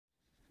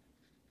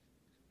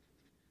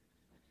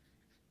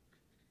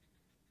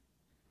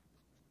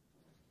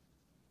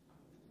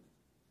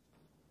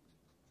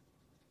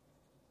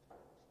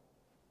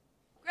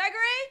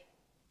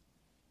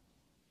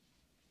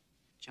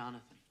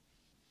Jonathan.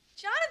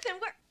 Jonathan,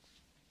 where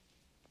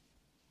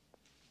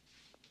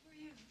are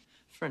you?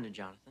 Friend of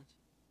Jonathan's.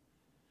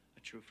 A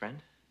true friend.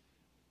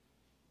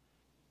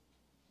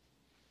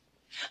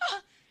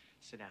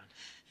 Sit down.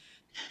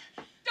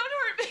 Don't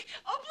hurt me.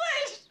 Oh,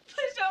 please.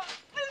 Please don't.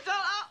 Please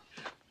don't.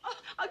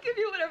 I'll give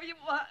you whatever you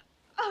want.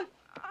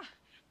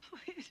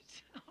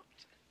 Please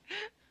don't.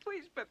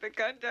 Please put the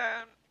gun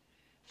down.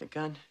 The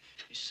gun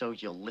is so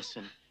you'll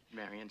listen,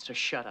 Marion, so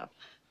shut up.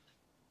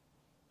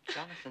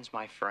 Jonathan's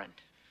my friend,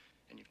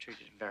 and you've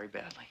treated him very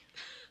badly.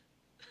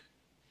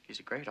 He's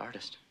a great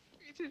artist.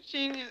 He's a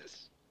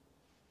genius.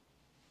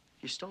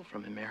 You stole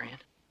from him, Marion.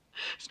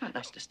 It's not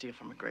nice to steal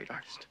from a great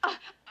artist.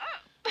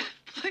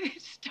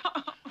 Please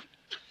stop.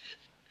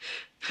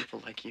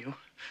 People like you,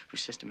 who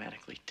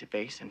systematically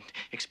debase and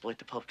exploit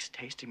the public's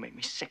taste, to make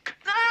me sick.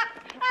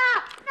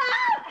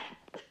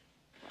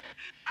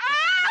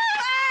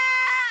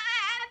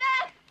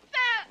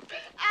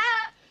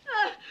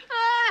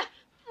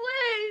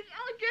 Please,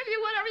 I'll give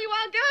you whatever you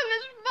want. Give him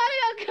his money.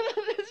 I'll give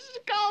him his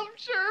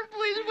sculpture.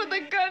 Please put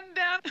the gun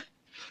down.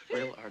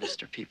 Real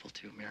artists are people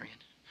too, Marion.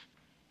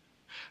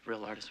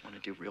 Real artists want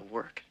to do real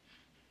work.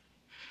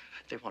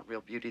 They want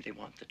real beauty. They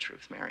want the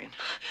truth, Marion.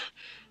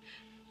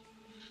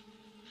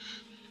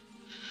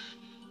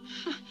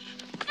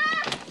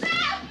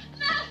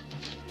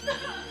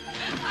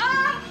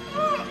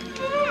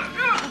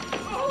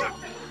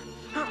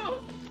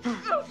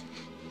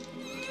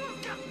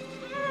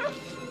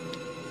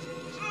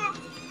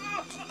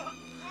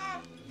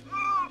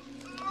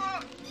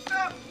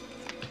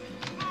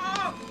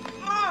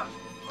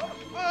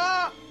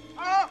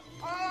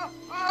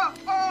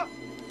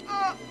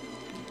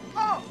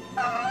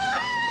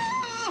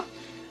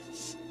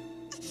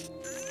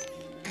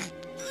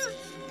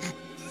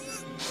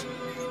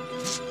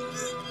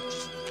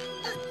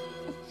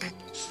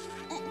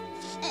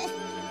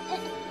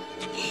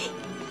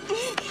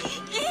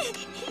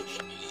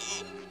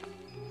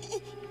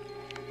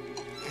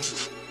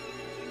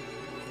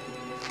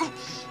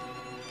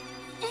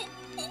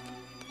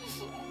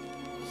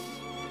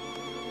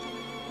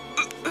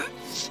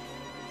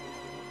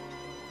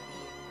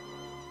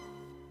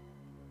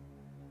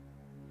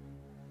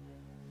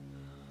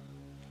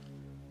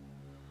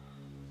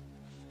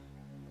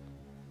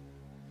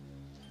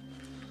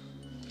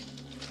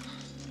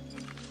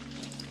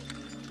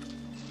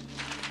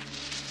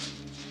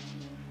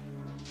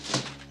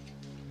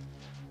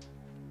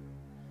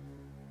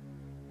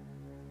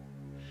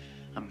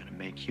 I'm gonna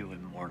make you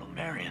immortal,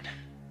 Marion.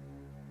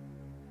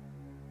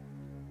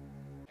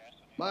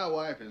 My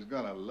wife is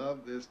gonna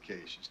love this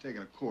case. She's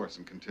taking a course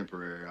in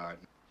contemporary art.